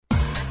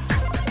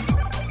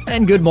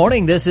And good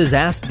morning. This is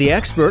Ask the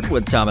Expert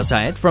with Thomas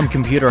Hyatt from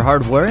Computer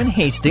Hardware in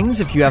Hastings.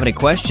 If you have any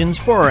questions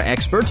for our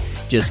expert,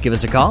 just give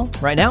us a call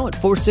right now at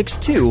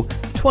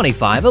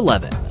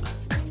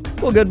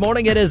 462-2511. Well, good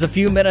morning. It is a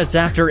few minutes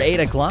after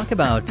 8 o'clock,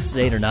 about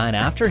 8 or 9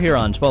 after, here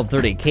on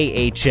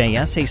 1230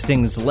 KHAS,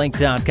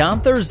 HastingsLink.com,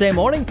 Thursday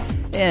morning.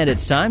 And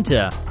it's time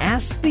to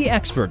Ask the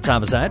Expert.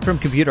 Thomas Hyatt from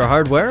Computer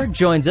Hardware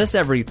joins us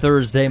every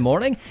Thursday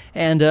morning.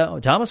 And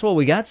Thomas, well,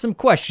 we got some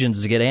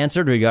questions to get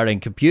answered regarding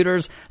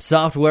computers,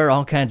 software,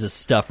 all kinds of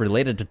stuff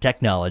related to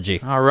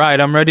technology. All right,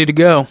 I'm ready to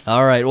go.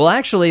 All right. Well,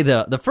 actually,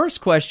 the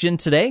first question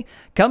today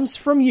comes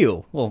from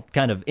you. Well,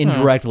 kind of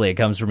indirectly it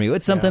comes from you.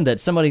 It's something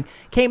that somebody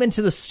came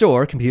into the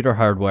store, Computer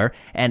Hardware,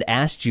 and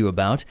asked you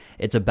about.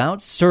 It's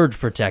about surge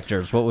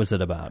protectors. What was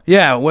it about?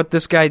 Yeah, what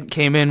this guy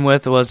came in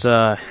with was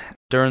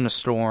during the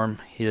storm,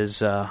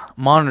 his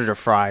monitor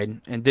fried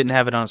and didn't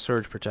have it on a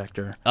surge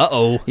protector.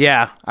 Uh-oh.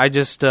 Yeah, I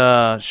just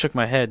shook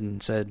my head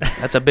and said,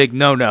 that's a big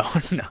no-no.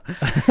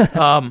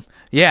 One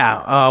of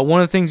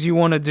the things you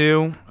want to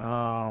do,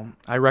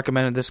 I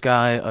recommended this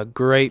guy a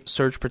great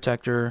surge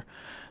protector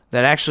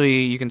that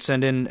actually you can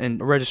send in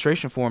a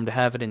registration form to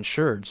have it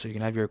insured, so you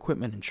can have your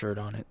equipment insured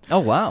on it. Oh,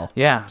 wow.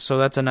 Yeah, so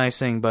that's a nice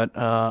thing. But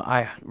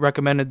I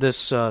recommended this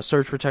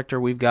surge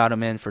protector. We've got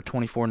them in for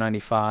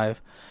 $24.95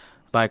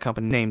 by a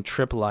company named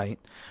Triplite.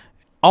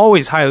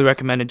 Always highly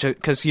recommended,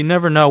 because you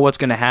never know what's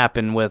going to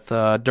happen with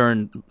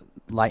during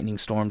lightning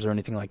storms or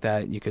anything like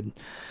that.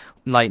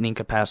 Lightning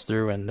could pass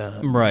through and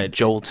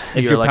jolt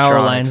your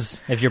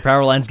electronics. If your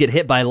power lines get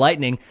hit by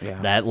lightning,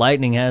 that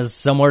lightning has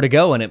somewhere to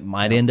go, and it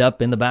might end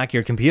up in the back of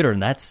your computer,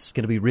 and that's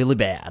going to be really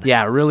bad.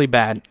 Yeah, really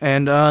bad.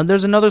 And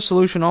there's another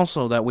solution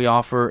also that we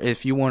offer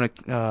if you want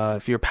to,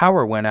 if your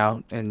power went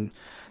out and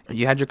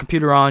you had your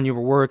computer on, you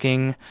were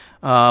working.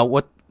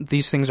 What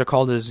these things are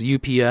called is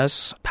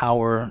UPS,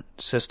 power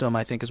system,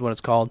 I think is what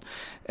it's called.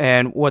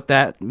 And what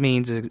that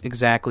means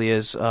exactly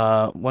is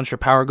once your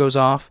power goes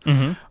off,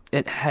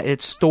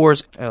 it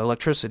stores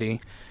electricity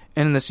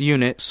in this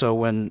unit. So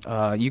when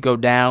you go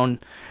down,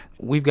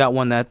 we've got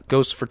one that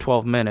goes for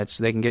 12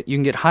 minutes. You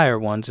can get higher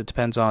ones. It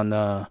depends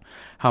on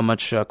how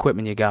much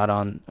equipment you got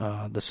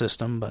on the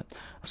system. But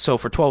so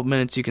for 12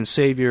 minutes, you can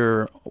save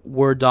your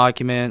Word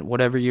document,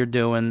 whatever you're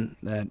doing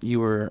that you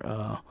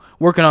were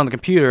working on the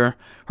computer.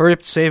 Hurry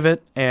up to save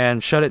it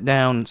and shut it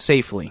down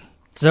safely.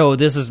 So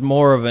this is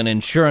more of an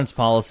insurance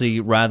policy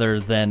rather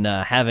than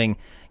having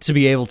to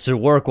be able to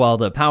work while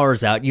the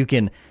power's out. You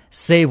can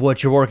save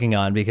what you're working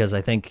on, because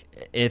I think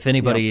if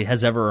anybody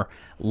has ever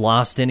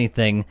lost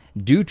anything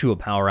due to a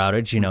power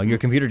outage, your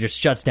computer just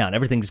shuts down.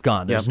 Everything's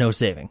gone. There's no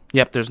saving.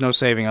 Yep, there's no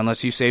saving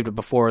unless you saved it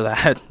before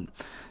that.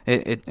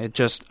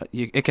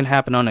 It can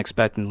happen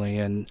unexpectedly.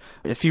 And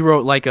if you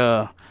wrote like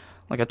a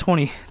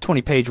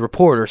 20-page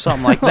report or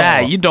something like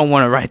that, you don't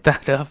want to write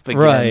that up again.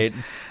 Right.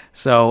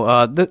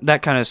 So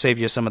that kind of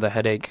saves you some of the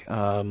headache.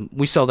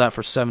 We sell that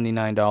for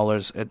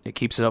 $79. It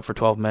keeps it up for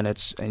 12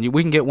 minutes. And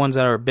we can get ones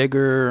that are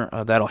bigger,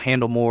 that'll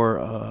handle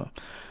more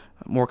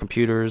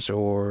computers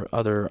or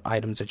other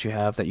items that you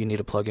have that you need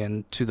to plug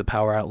in to the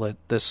power outlet.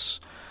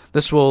 This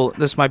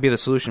might be the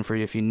solution for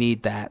you if you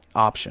need that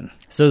option.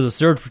 So the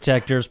surge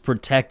protectors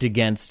protect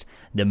against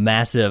the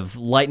massive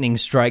lightning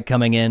strike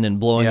coming in and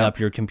blowing up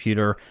your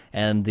computer,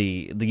 and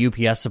the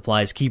UPS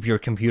supplies keep your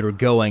computer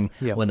going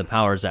when the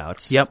power's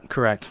out. Yep,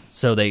 correct.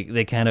 So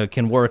they kind of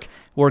can work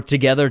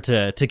together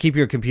to keep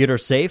your computer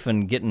safe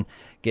and getting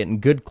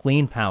good,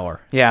 clean power.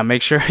 Yeah,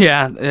 make sure.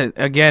 Yeah,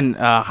 again,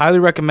 highly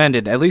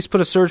recommended. At least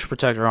put a surge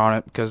protector on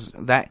it, because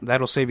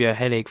that'll save you a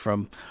headache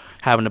from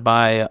having to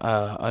buy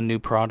a new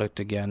product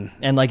again.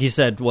 And like you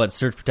said,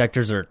 surge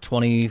protectors are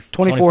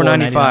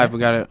 $24.95. We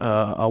got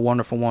a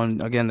wonderful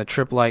one. Again, the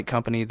Triplite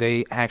company,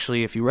 they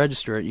actually, if you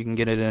register it, you can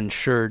get it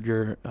insured,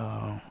 your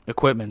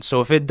equipment.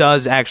 So if it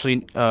does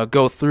actually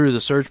go through the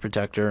surge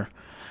protector,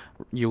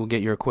 you will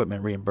get your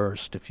equipment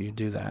reimbursed if you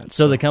do that.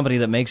 So the company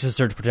that makes the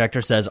surge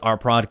protector says, our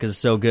product is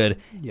so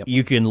good,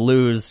 you can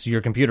lose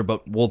your computer,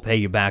 but we'll pay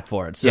you back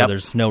for it. So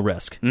there's no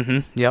risk.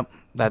 Yep,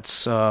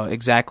 that's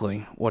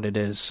exactly what it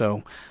is.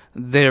 So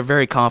they're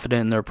very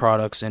confident in their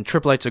products, and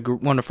Triplite's a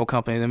wonderful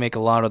company. They make a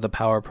lot of the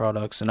power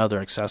products and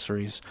other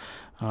accessories.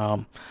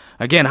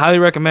 Again, highly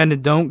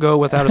recommended. Don't go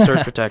without a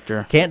surge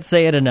protector. Can't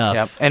say it enough.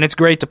 Yep. And it's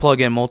great to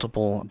plug in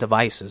multiple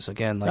devices.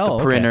 Again, like the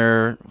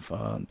printer.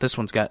 This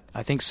one's got,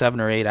 I think, 7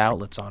 or 8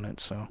 outlets on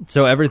it.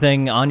 So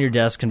everything on your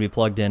desk can be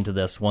plugged into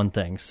this one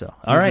thing. So,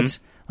 all right.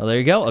 Well, there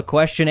you go. A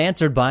question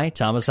answered by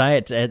Thomas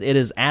Hyatt. It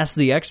is Ask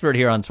the Expert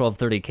here on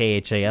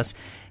 1230 KHAS.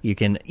 You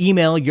can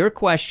email your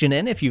question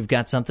in if you've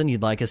got something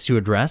you'd like us to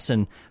address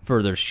in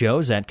further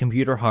shows at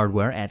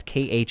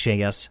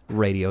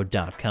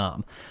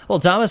computerhardware@khasradio.com. Well,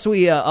 Thomas,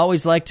 we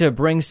always like to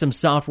bring some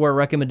software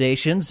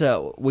recommendations.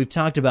 We've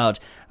talked about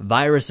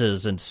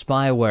viruses and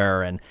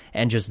spyware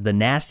and just the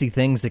nasty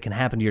things that can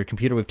happen to your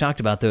computer. We've talked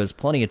about those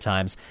plenty of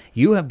times.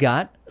 You have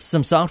got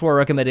some software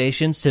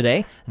recommendations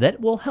today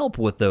that will help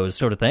with those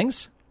sort of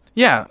things.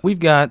 Yeah, we've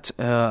got,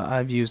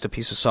 I've used a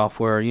piece of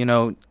software,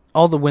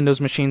 all the Windows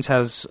machines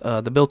has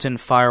the built-in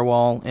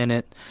firewall in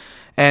it,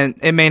 And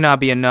it may not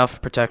be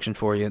enough protection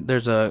for you.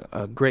 There's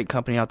a great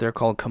company out there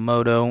called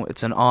Komodo.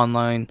 It's an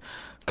online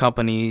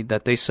company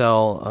that they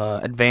sell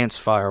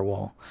advanced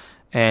firewall.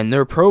 And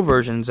their pro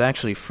version is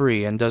actually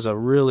free and does a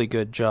really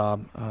good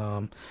job.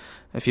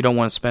 If you don't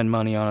want to spend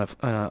money on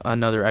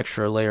another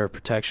extra layer of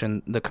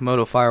protection, the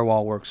Komodo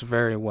firewall works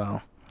very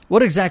well.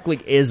 What exactly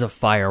is a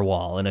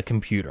firewall in a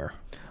computer?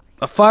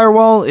 A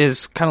firewall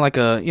is kind of like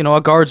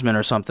a guardsman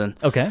or something.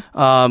 Okay.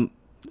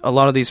 A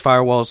lot of these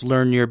firewalls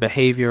learn your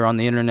behavior on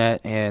the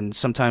internet, and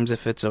sometimes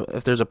if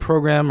there's a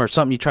program or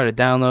something you try to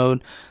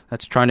download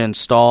that's trying to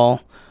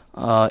install,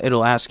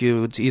 it'll ask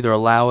you to either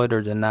allow it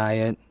or deny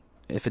it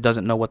if it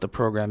doesn't know what the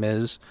program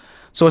is.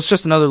 So it's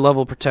just another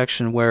level of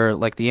protection where,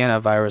 like the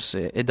antivirus,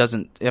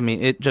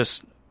 it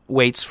just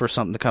waits for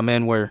something to come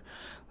in, where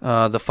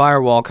the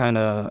firewall kind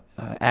of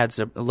adds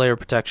a layer of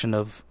protection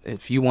of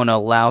if you want to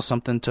allow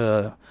something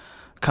to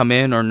come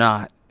in or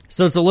not.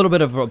 So it's a little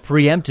bit of a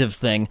preemptive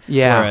thing,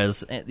 yeah.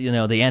 Whereas, the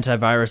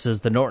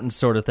antiviruses, the Norton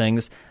sort of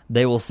things,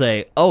 they will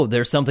say, oh,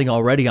 there's something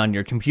already on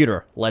your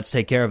computer. Let's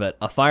take care of it.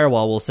 A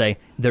firewall will say,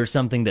 there's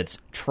something that's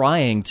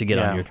trying to get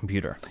on your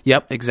computer.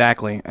 Yep,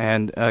 exactly.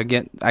 And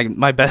again,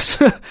 my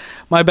best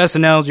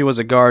analogy was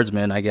a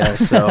guardsman, I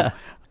guess. So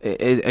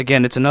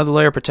it's another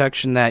layer of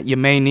protection that you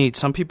may need.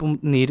 Some people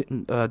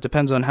need,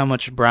 depends on how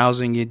much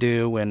browsing you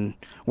do and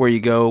where you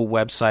go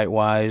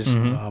website-wise.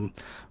 Mm-hmm.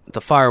 The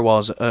firewall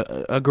is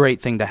a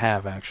great thing to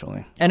have,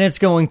 actually. And it's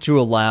going to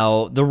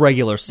allow the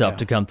regular stuff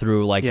to come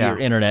through, like your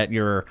internet,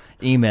 your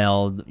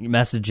email,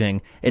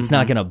 messaging. It's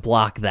not going to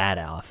block that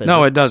off.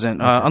 It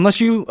doesn't. Okay. Unless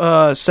you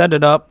set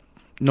it up.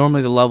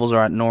 Normally the levels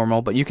are at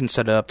normal, but you can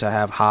set it up to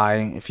have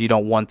high. If you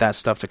don't want that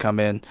stuff to come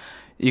in,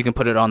 you can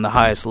put it on the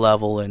highest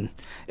level. And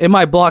it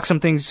might block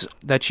some things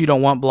that you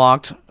don't want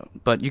blocked,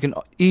 but you can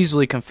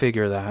easily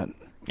configure that.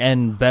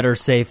 And better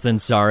safe than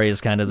sorry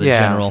is kind of the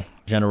general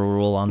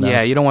rule on those.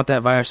 Yeah, you don't want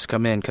that virus to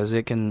come in because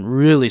it can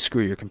really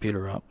screw your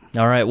computer up.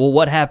 All right, well,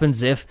 what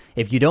happens if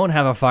you don't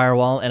have a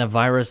firewall and a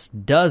virus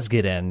does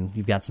get in?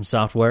 You've got some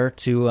software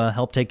to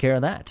help take care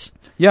of that.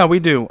 Yeah, we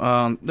do.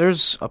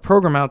 There's a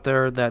program out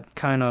there that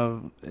kind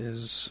of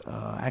is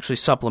actually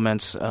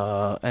supplements an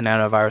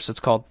antivirus. It's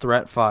called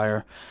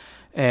ThreatFire,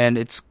 and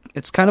it's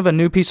kind of a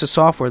new piece of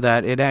software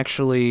that it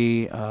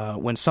actually,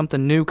 when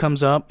something new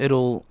comes up,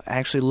 it'll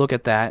actually look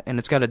at that, and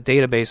it's got a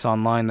database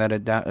online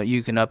that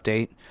you can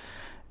update.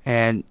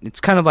 And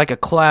it's kind of like a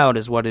cloud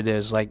is what it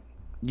is. Like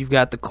you've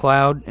got the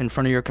cloud in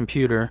front of your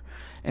computer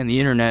and the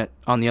internet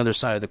on the other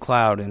side of the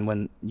cloud. And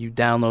when you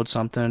download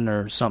something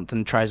or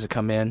something tries to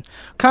come in,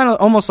 kind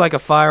of almost like a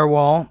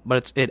firewall,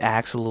 but it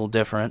acts a little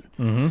different.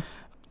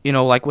 Mm-hmm.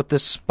 Like with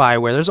this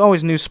spyware, there's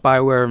always new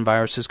spyware and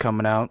viruses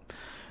coming out.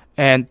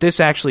 And this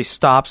actually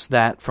stops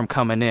that from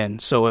coming in.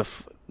 So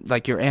if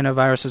like your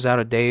antivirus is out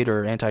of date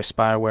or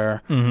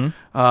anti-spyware,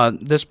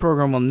 this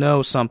program will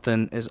know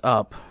something is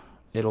up.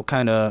 It'll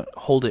kind of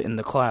hold it in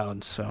the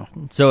cloud.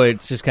 So it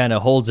just kind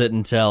of holds it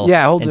until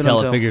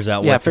it figures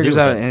out what to do. Yeah, it figures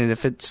out, and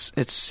if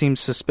it seems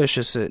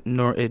suspicious, it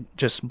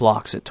just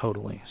blocks it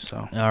totally.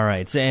 So all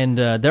right, and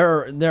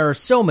there are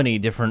so many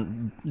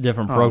different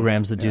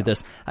programs that do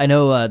this. I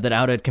know that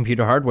out at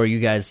Computer Hardware, you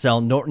guys sell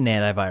Norton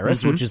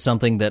Antivirus, which is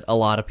something that a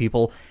lot of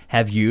people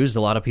have used.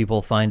 A lot of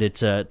people find it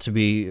to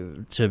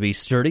be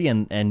sturdy,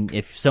 and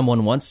if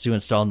someone wants to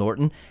install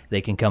Norton,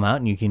 they can come out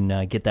and you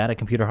can get that at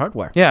Computer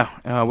Hardware.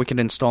 Yeah, we can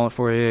install it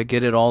for you,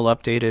 get it all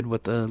updated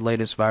with the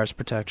latest virus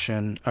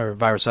protection or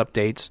virus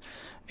updates.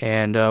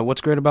 And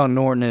what's great about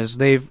Norton is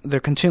they're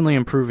continually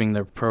improving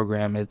their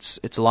program. It's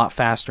a lot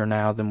faster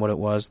now than what it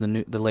was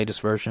the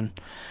latest version.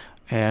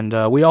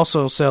 And we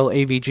also sell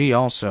AVG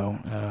also.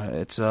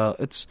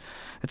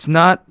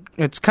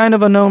 It's kind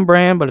of a known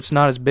brand, but it's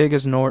not as big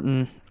as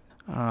Norton.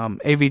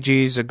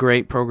 AVG is a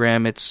great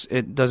program.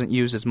 It doesn't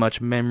use as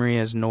much memory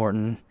as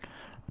Norton.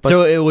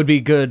 So it would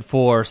be good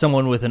for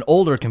someone with an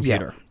older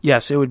computer. Yeah.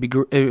 Yes, it would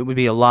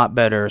be a lot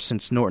better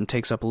since Norton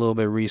takes up a little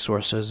bit of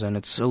resources and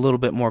it's a little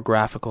bit more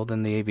graphical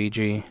than the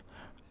AVG.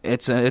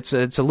 It's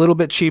a little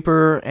bit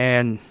cheaper,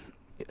 and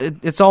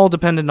it's all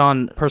dependent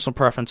on personal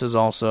preferences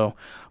also.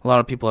 A lot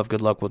of people have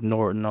good luck with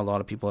Norton. A lot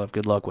of people have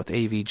good luck with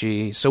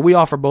AVG. So we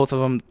offer both of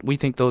them. We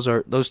think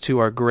those two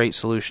are great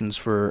solutions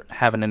for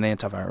having an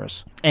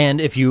antivirus.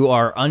 And if you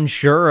are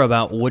unsure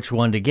about which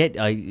one to get,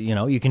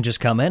 you can just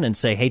come in and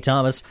say, hey,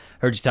 Thomas,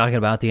 heard you talking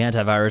about the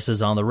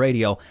antiviruses on the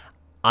radio.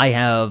 I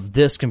have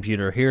this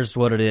computer. Here's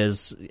what it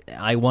is.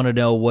 I want to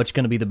know what's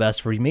going to be the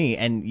best for me.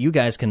 And you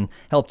guys can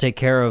help take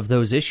care of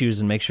those issues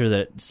and make sure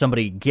that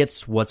somebody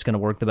gets what's going to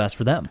work the best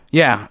for them.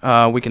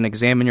 Yeah, we can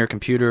examine your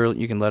computer.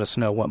 You can let us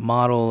know what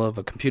model of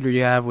a computer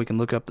you have. We can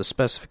look up the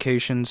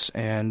specifications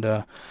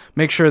and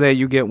make sure that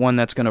you get one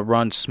that's going to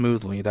run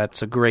smoothly.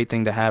 That's a great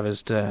thing to have,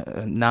 is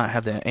to not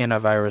have the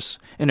antivirus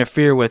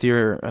interfere with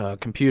your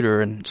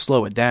computer and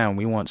slow it down.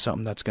 We want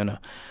something that's going to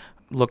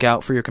look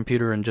out for your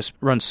computer and just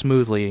run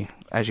smoothly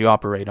as you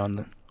operate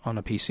on on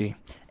a PC.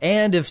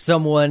 And if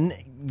someone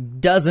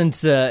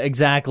doesn't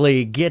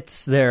exactly get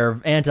their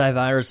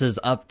antiviruses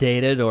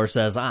updated or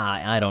says,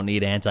 I don't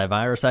need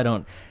antivirus, I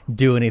don't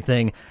do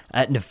anything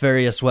at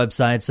nefarious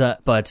websites,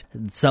 but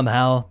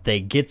somehow they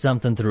get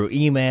something through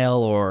email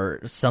or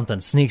something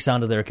sneaks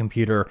onto their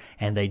computer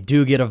and they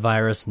do get a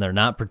virus and they're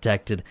not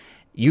protected,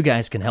 you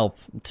guys can help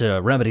to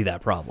remedy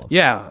that problem.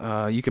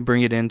 Yeah, you can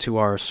bring it into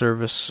our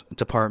service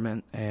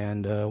department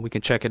and we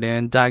can check it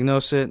in,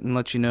 diagnose it, and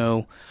let you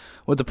know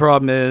what the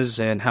problem is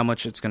and how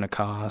much it's going to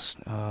cost.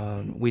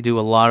 We do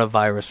a lot of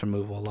virus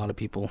removal. A lot of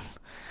people,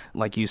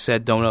 like you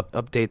said, don't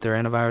update their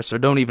antivirus or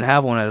don't even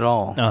have one at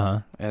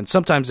all. And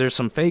sometimes there's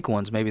some fake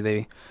ones. Maybe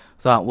they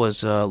thought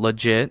was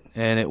legit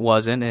and it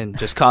wasn't and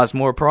just caused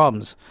more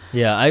problems.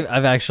 Yeah,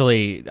 I've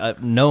actually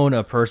known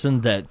a person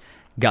that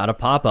got a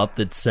pop-up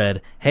that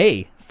said,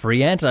 hey, free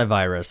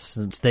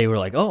antivirus. They were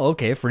like, oh,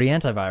 okay, free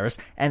antivirus.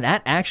 And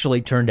that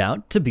actually turned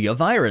out to be a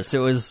virus. It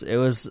was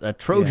a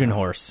Trojan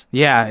horse.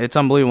 Yeah, it's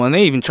unbelievable. And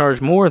they even charge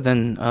more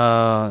than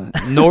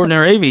Norton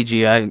or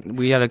AVG.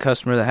 We had a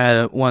customer that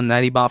had one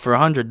that he bought for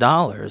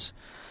 $100.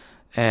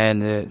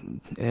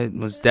 And it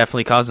was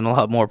definitely causing a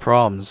lot more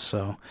problems.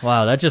 So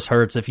wow, that just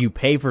hurts if you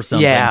pay for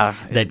something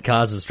that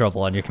causes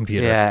trouble on your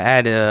computer. Yeah,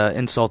 add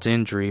insult to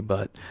injury,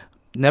 but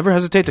never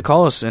hesitate to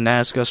call us and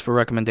ask us for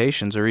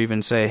recommendations or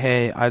even say,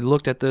 hey, I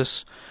looked at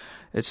this.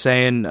 It's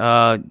saying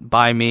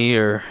buy me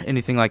or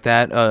anything like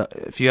that.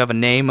 If you have a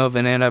name of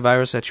an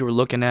antivirus that you were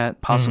looking at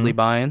possibly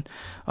buying,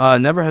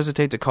 never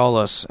hesitate to call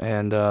us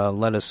and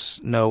let us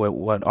know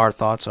what our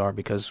thoughts are,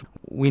 because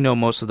we know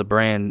most of the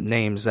brand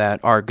names that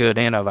are good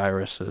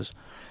antiviruses,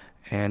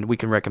 and we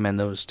can recommend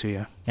those to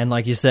you. And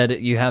like you said,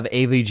 you have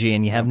AVG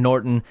and you have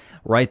Norton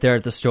right there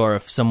at the store.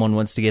 If someone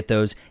wants to get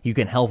those, you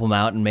can help them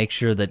out and make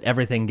sure that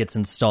everything gets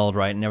installed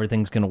right and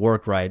everything's going to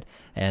work right.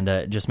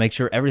 And just make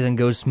sure everything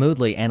goes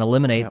smoothly and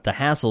eliminate the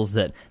hassles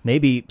that may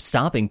be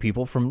stopping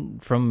people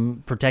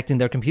from protecting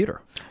their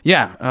computer.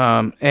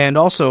 Yeah, and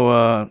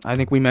also, I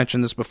think we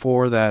mentioned this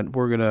before, that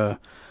we're going to,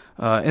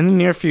 in the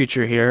near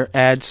future here,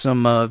 add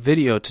some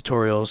video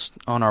tutorials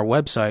on our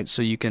website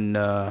so you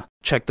can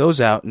check those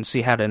out and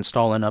see how to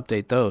install and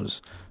update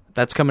those.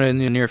 That's coming in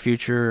the near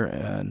future,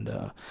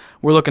 and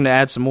we're looking to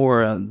add some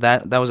more.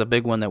 That was a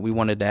big one that we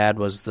wanted to add,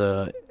 was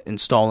the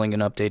installing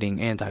and updating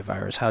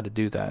antivirus, how to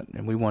do that.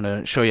 And we want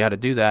to show you how to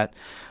do that.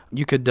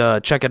 You could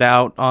check it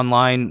out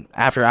online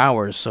after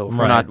hours, so if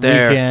we're not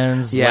there.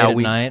 Weekends, late at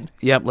night.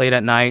 Yep, late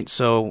at night.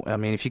 So, I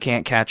mean, if you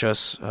can't catch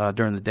us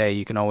during the day,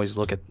 you can always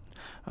look at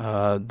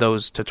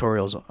those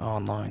tutorials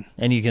online.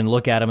 And you can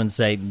look at them and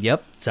say,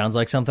 yep, sounds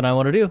like something I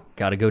want to do.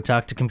 Got to go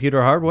talk to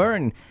Computer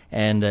Hardware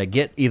and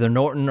get either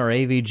Norton or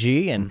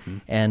AVG,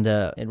 and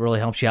it really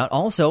helps you out.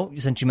 Also,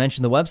 since you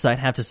mentioned the website, I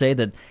have to say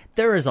that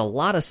there is a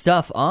lot of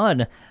stuff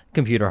on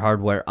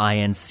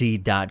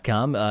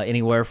ComputerHardwareInc.com,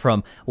 anywhere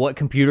from what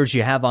computers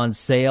you have on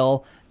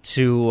sale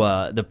to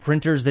the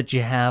printers that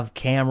you have,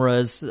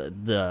 cameras,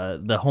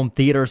 the home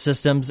theater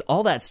systems.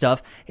 All that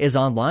stuff is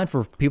online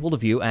for people to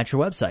view at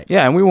your website.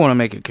 Yeah, and we want to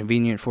make it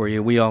convenient for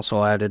you. We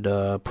also added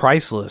a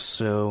price list,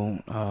 so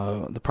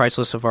the price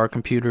list of our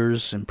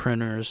computers and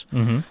printers.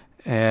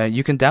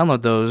 You can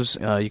download those.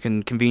 You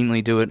can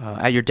conveniently do it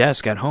at your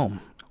desk at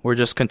home. We're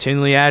just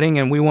continually adding,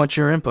 and we want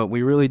your input.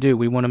 We really do.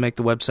 We want to make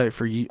the website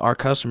for our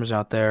customers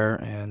out there,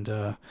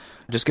 and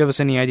just give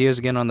us any ideas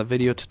again on the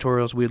video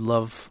tutorials. We'd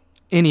love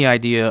any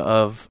idea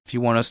of if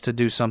you want us to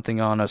do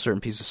something on a certain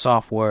piece of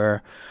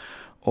software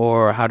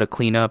or how to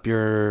clean up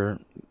your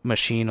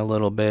machine a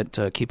little bit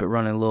to keep it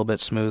running a little bit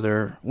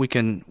smoother. We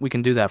can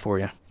do that for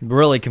you.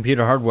 Really,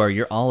 Computer Hardware,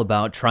 you're all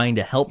about trying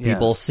to help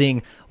people,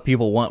 seeing what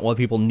people want, what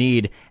people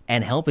need,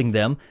 and helping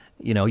them.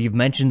 You know, you've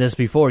mentioned this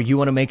before. You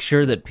want to make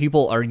sure that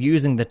people are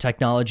using the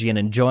technology and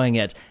enjoying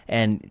it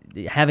and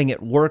having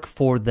it work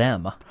for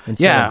them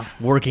instead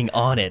of working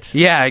on it.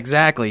 Yeah,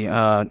 exactly.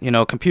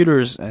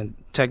 Computers and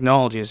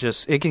technology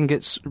is it can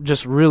get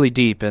just really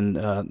deep, and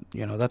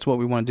that's what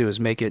we want to do, is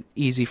make it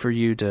easy for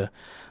you to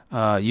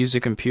use a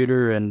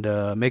computer and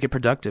make it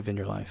productive in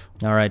your life.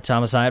 All right,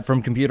 Thomas Hyatt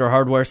from Computer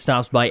Hardware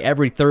stops by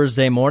every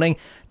Thursday morning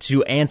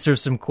to answer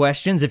some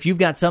questions. If you've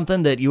got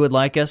something that you would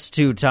like us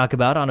to talk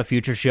about on a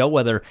future show,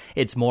 whether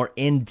it's more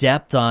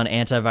in-depth on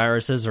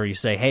antiviruses, or you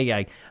say,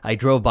 hey, I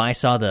drove by,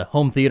 saw the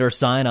home theater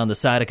sign on the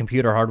side of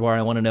Computer Hardware,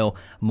 I want to know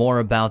more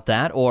about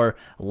that, or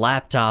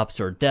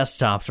laptops or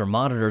desktops or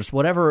monitors,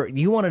 whatever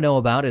you want to know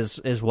about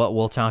is what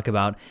we'll talk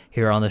about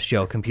here on the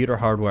show. Computer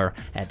Hardware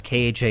at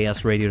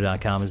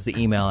khasradio.com is the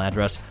email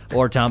address.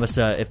 Or, Thomas,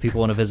 if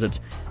people want to visit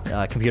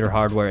Computer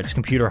Hardware, it's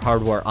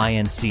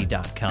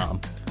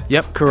ComputerHardwareInc.com.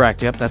 Yep,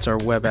 correct. Yep, that's our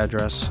web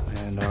address.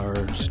 And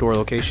our store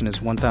location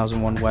is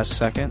 1001 West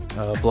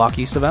 2nd, block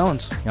east of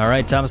Allens. All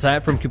right, Thomas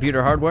Hyatt from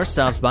Computer Hardware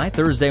stops by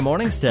Thursday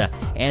mornings to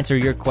answer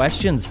your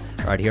questions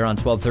right here on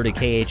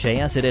 1230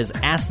 KHAS. It is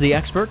Ask the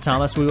Expert.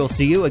 Thomas, we will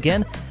see you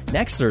again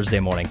next Thursday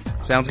morning.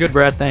 Sounds good,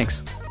 Brad.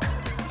 Thanks.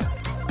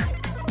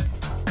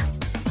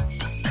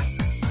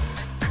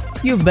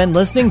 You've been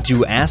listening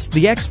to Ask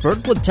the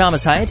Expert with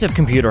Thomas Hyatt of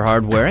Computer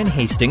Hardware in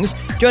Hastings.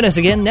 Join us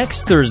again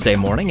next Thursday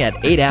morning at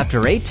 8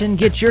 after 8 and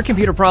get your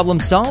computer problem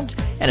solved.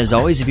 And as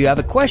always, if you have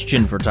a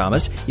question for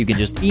Thomas, you can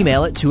just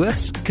email it to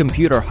us,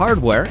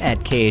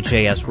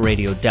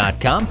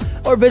 computerhardware@khasradio.com,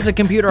 or visit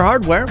Computer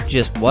Hardware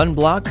just one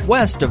block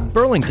west of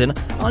Burlington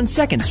on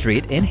 2nd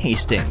Street in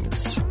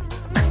Hastings.